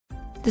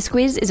The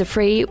Squiz is a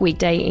free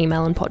weekday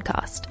email and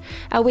podcast.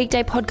 Our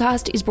weekday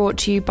podcast is brought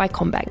to you by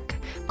CommBank.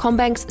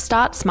 CommBank's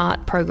Start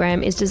Smart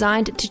program is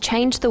designed to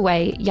change the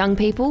way young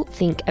people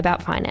think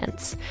about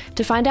finance.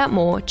 To find out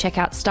more, check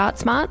out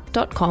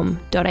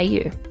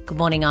startsmart.com.au. Good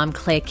morning, I'm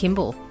Claire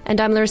Kimball.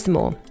 And I'm Larissa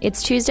Moore.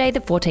 It's Tuesday the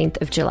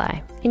 14th of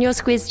July. In your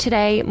Squiz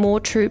today,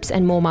 more troops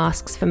and more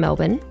masks for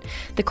Melbourne.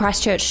 The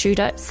Christchurch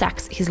shooter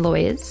sacks his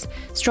lawyers.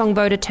 Strong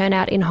voter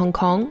turnout in Hong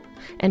Kong.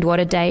 And what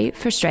a day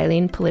for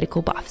Australian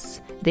political buffs.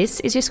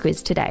 This is your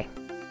Squiz today.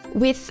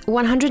 With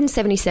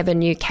 177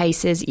 new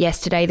cases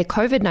yesterday, the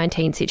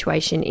COVID-19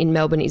 situation in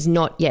Melbourne is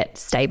not yet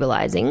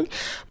stabilising.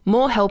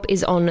 More help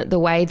is on the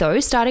way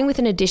though, starting with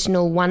an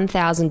additional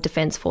 1,000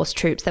 Defence Force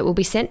troops that will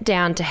be sent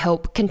down to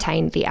help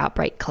contain the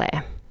outbreak,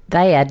 Claire.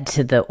 They add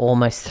to the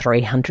almost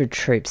 300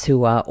 troops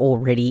who are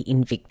already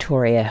in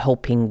Victoria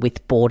helping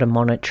with border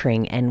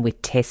monitoring and with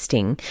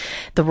testing.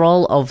 The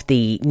role of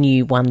the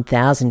new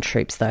 1,000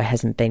 troops, though,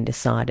 hasn't been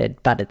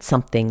decided, but it's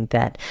something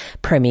that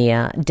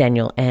Premier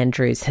Daniel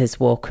Andrews has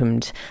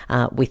welcomed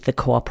with the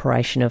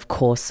cooperation, of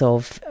course,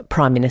 of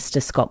Prime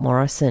Minister Scott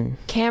Morrison.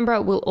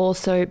 Canberra will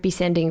also be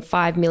sending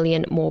 5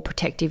 million more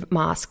protective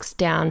masks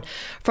down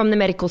from the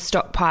medical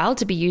stockpile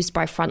to be used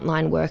by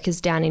frontline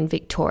workers down in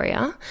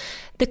Victoria.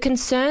 The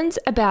concerns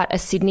about a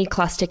Sydney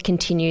cluster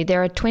continue.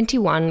 There are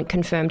 21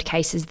 confirmed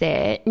cases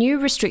there. New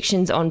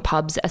restrictions on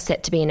pubs are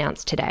set to be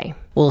announced today.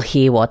 We'll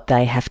hear what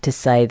they have to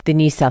say. The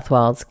New South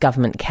Wales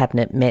Government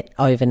Cabinet met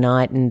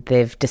overnight and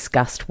they've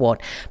discussed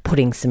what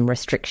putting some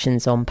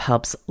restrictions on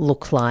pubs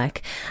look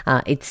like.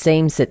 It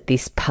seems that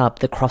this pub,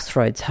 the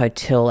Crossroads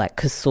Hotel at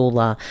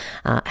Casula,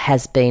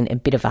 has been a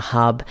bit of a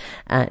hub.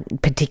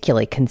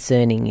 Particularly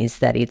concerning is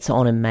that it's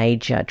on a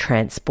major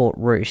transport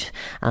route.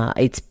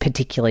 It's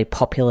particularly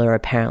popular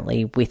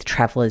apparently with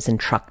travellers and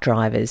truck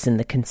drivers, and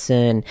the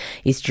concern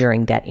is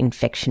during that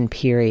infection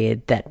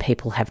period that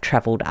people have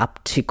travelled up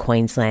to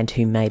Queensland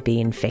who may be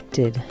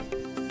infected.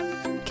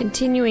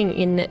 Continuing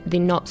in the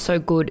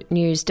not-so-good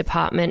news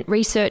department,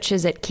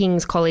 researchers at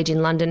King's College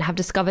in London have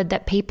discovered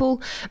that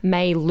people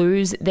may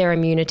lose their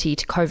immunity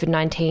to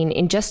COVID-19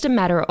 in just a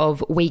matter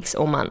of weeks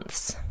or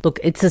months. Look,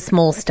 it's a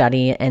small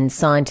study and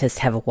scientists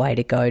have a way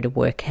to go to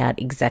work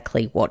out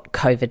exactly what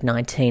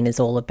COVID-19 is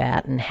all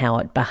about and how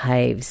it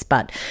behaves.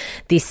 But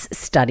this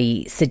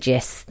study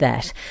suggests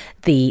that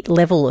the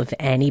level of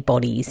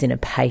antibodies in a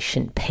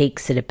patient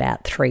peaks at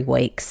about 3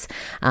 weeks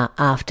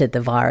after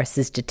the virus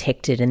is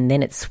detected, and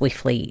then it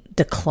swiftly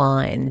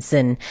declines.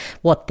 And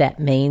what that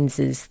means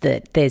is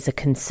that there's a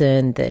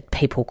concern that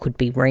people could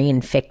be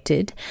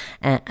reinfected,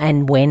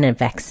 and when a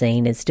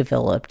vaccine is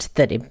developed,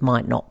 that it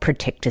might not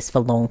protect us for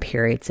long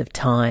periods of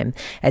time.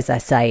 As I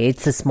say,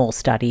 it's a small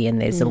study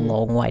and there's a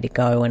long way to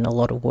go and a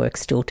lot of work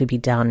still to be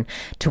done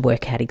to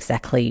work out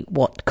exactly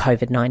what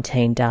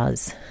COVID-19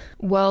 does.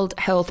 World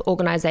Health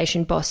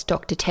Organization boss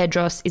Dr.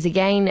 Tedros is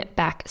again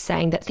back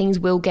saying that things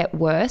will get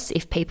worse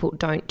if people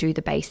don't do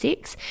the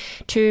basics.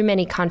 Too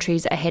many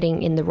countries are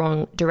heading in the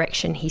wrong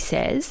direction, he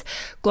says.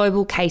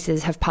 Global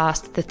cases have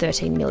passed the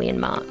 13 million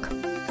mark.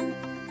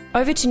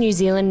 Over to New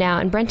Zealand now,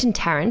 and Brenton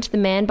Tarrant, the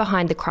man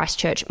behind the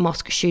Christchurch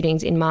mosque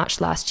shootings in March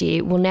last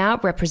year, will now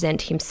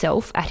represent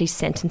himself at his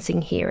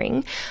sentencing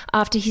hearing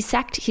after he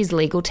sacked his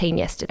legal team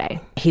yesterday.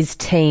 His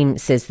team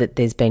says that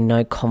there's been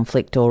no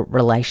conflict or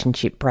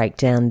relationship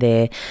breakdown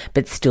there,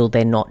 but still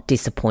they're not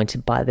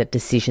disappointed by the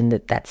decision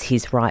that that's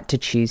his right to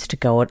choose to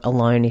go it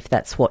alone if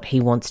that's what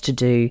he wants to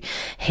do.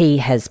 He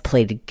has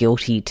pleaded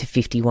guilty to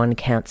 51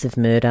 counts of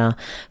murder,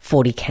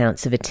 40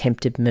 counts of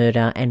attempted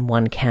murder and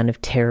 1 count of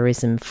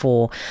terrorism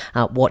for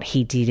what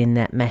he did in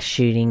that mass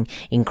shooting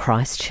in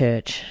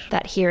Christchurch.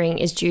 That hearing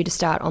is due to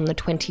start on the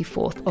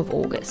 24th of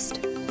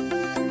August.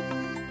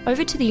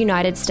 Over to the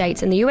United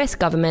States, and the US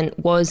government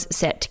was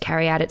set to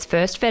carry out its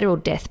first federal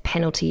death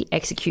penalty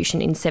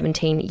execution in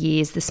 17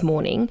 years this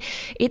morning.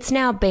 It's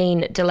now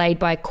been delayed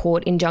by a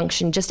court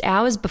injunction just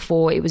hours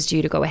before it was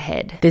due to go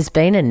ahead. There's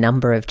been a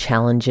number of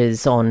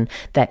challenges on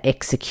that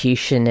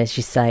execution. As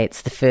you say,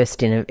 it's the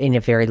first in a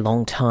very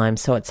long time,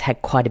 so it's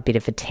had quite a bit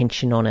of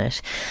attention on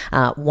it.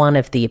 One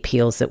of the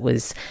appeals that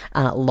was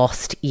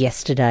lost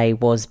yesterday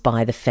was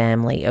by the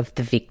family of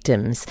the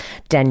victims.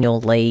 Daniel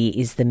Lee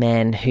is the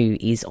man who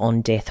is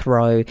on death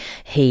row.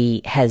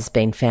 He has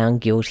been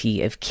found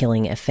guilty of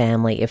killing a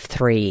family of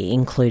 3,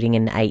 including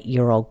an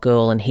 8-year-old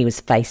girl, and he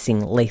was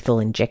facing lethal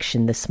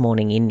injection this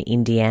morning in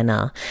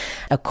Indiana.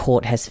 A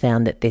court has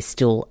found that there's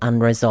still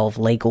unresolved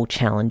legal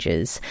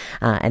challenges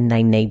and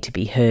they need to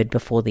be heard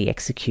before the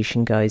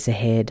execution goes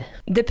ahead.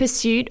 The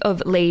pursuit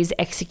of Lee's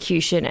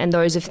execution and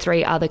those of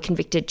 3 other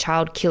convicted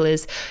child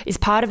killers is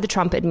part of the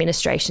Trump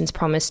administration's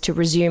promise to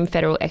resume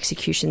federal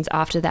executions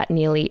after that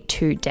nearly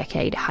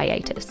 2-decade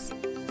hiatus.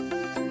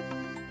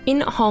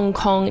 In Hong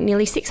Kong,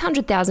 nearly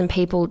 600,000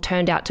 people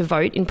turned out to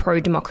vote in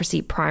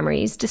pro-democracy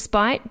primaries,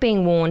 despite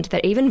being warned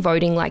that even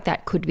voting like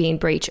that could be in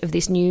breach of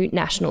this new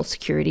national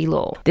security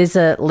law. There's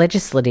a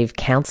legislative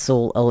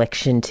council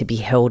election to be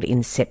held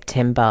in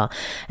September,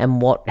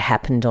 and what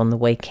happened on the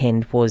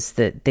weekend was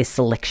that this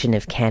selection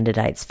of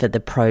candidates for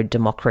the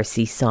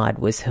pro-democracy side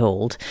was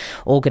held.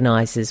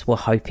 Organisers were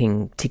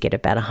hoping to get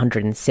about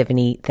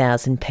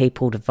 170,000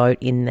 people to vote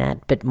in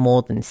that, but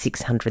more than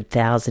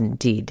 600,000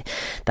 did.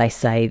 They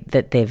say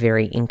that they're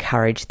very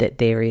encouraged that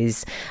there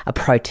is a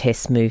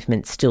protest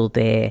movement still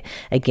there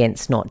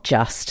against not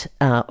just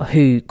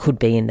who could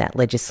be in that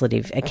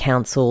legislative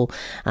council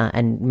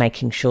and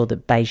making sure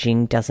that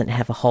Beijing doesn't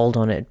have a hold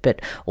on it,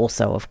 but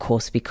also, of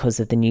course, because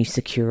of the new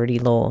security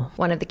law.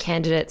 One of the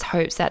candidates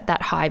hopes that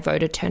that high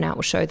voter turnout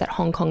will show that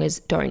Hong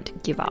Kongers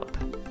don't give up.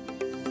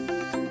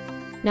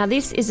 Now,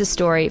 this is a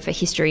story for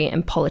history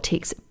and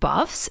politics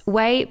buffs.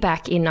 Way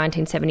back in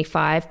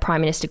 1975, Prime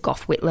Minister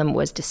Gough Whitlam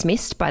was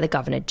dismissed by the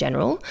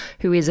Governor-General,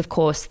 who is, of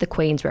course, the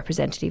Queen's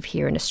representative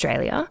here in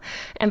Australia.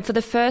 And for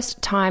the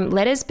first time,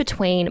 letters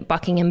between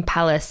Buckingham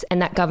Palace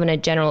and that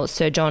Governor-General,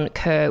 Sir John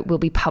Kerr, will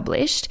be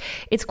published.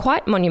 It's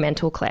quite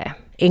monumental, Claire.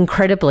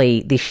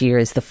 Incredibly, this year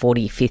is the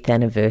 45th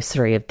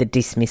anniversary of the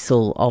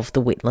dismissal of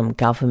the Whitlam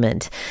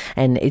government,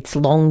 and it's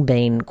long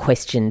been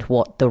questioned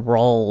what the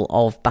role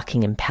of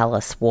Buckingham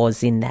Palace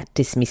was in that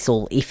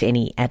dismissal, if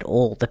any at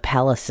all. The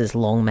palace has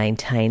long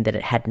maintained that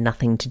it had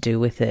nothing to do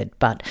with it,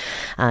 but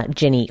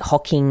Jenny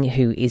Hocking,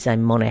 who is a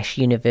Monash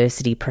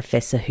University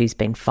professor who's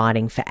been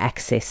fighting for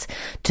access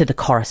to the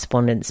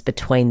correspondence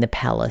between the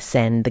palace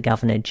and the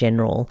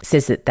Governor-General,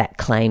 says that that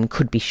claim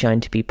could be shown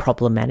to be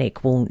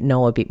problematic. We'll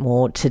know a bit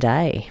more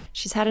today.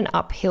 She's had an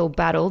uphill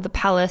battle. The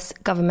Palace,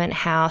 Government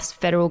House,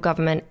 Federal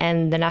Government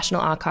and the National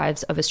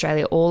Archives of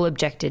Australia all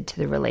objected to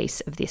the release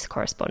of this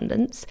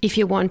correspondence. If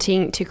you're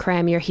wanting to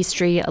cram your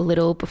history a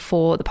little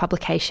before the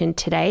publication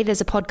today, there's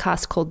a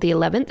podcast called The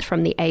 11th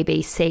from the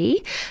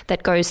ABC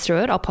that goes through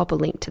it. I'll pop a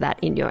link to that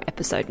in your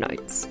episode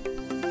notes.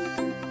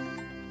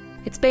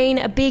 It's been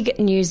a big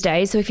news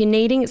day, so if you're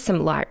needing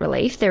some light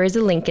relief, there is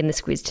a link in the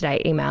Squiz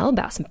Today email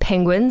about some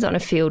penguins on a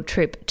field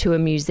trip to a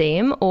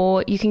museum,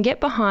 or you can get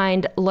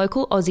behind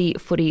local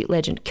Aussie footy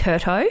legend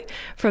Curto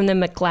from the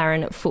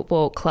McLaren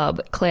Football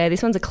Club. Claire,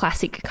 this one's a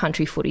classic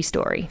country footy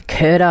story.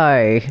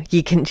 Curto,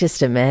 you can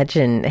just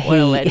imagine. What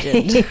a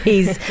legend.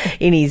 He's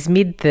in his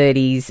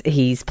mid-30s.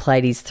 He's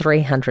played his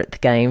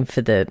 300th game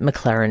for the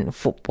McLaren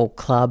Football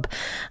Club.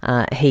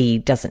 He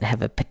doesn't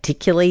have a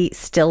particularly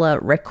stellar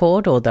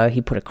record, although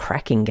he put a cracking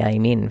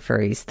game in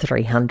for his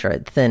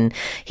 300th, and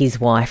his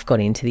wife got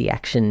into the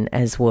action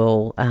as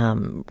well,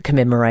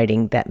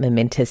 commemorating that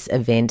momentous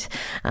event.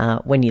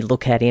 When you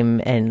look at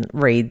him and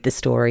read the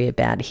story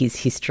about his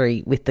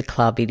history with the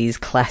club, it is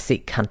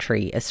classic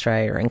country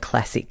Australia and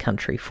classic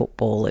country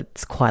football.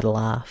 It's quite a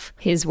laugh.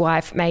 His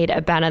wife made a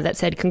banner that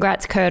said,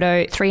 "Congrats,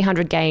 Curto,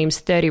 300 games,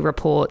 30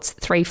 reports,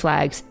 3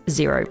 flags,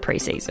 0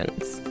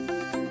 pre-seasons."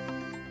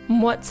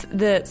 What's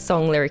the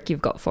song lyric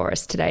you've got for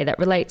us today that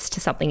relates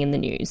to something in the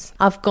news?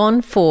 I've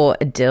gone for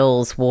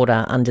Adele's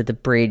Water Under the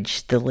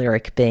Bridge, the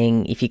lyric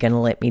being, if you're going to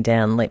let me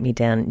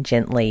down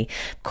gently.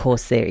 Of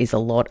course, there is a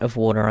lot of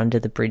water under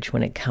the bridge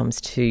when it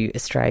comes to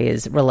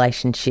Australia's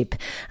relationship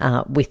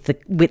with the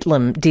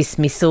Whitlam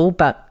dismissal,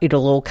 but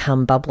it'll all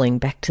come bubbling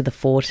back to the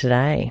fore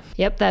today.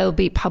 Yep, they'll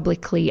be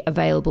publicly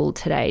available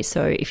today.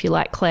 So if you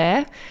like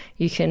Claire,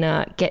 you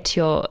can get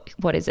your,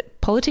 what is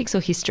it, politics or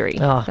history?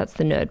 Oh, that's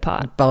the nerd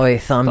part.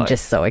 Both. I'm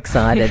just so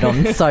excited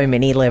on so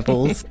many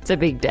levels. It's a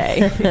big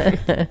day.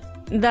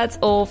 That's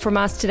all from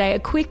us today. A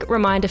quick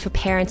reminder for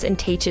parents and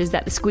teachers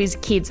that the Squiz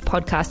Kids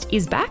podcast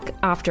is back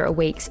after a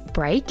week's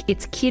break.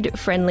 It's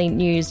kid-friendly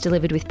news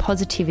delivered with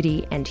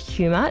positivity and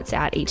humour. It's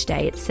out each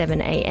day at 7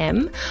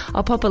 a.m.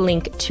 I'll pop a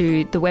link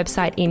to the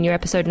website in your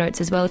episode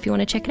notes as well if you want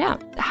to check it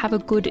out. Have a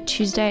good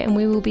Tuesday and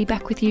we will be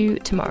back with you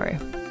tomorrow.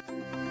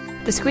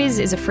 The Squiz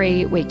is a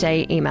free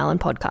weekday email and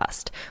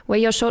podcast. We're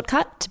your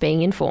shortcut to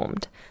being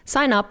informed.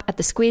 Sign up at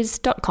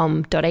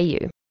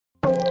thesquiz.com.au.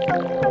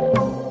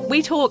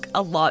 We talk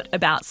a lot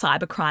about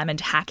cybercrime and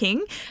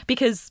hacking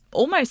because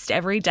almost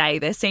every day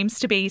there seems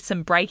to be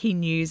some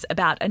breaking news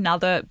about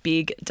another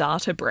big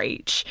data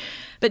breach.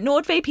 But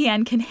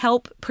NordVPN can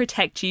help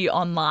protect you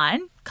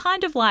online,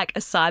 kind of like a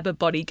cyber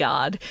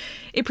bodyguard.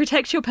 It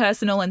protects your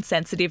personal and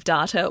sensitive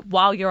data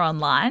while you're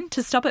online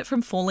to stop it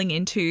from falling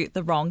into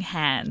the wrong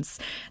hands.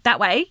 That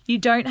way, you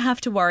don't have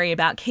to worry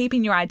about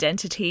keeping your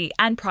identity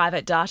and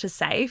private data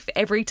safe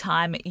every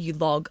time you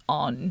log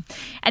on.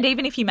 And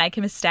even if you make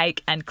a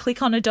mistake and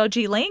click on a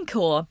dodgy link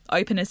or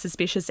open a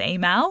suspicious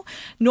email,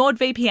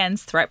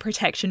 NordVPN's threat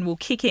protection will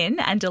kick in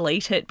and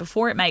delete it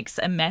before it makes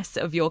a mess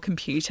of your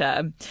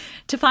computer.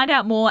 To find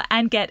out more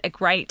and get a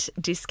great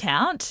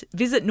discount,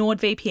 visit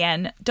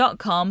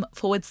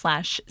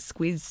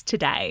NordVPN.com/squiz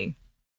today.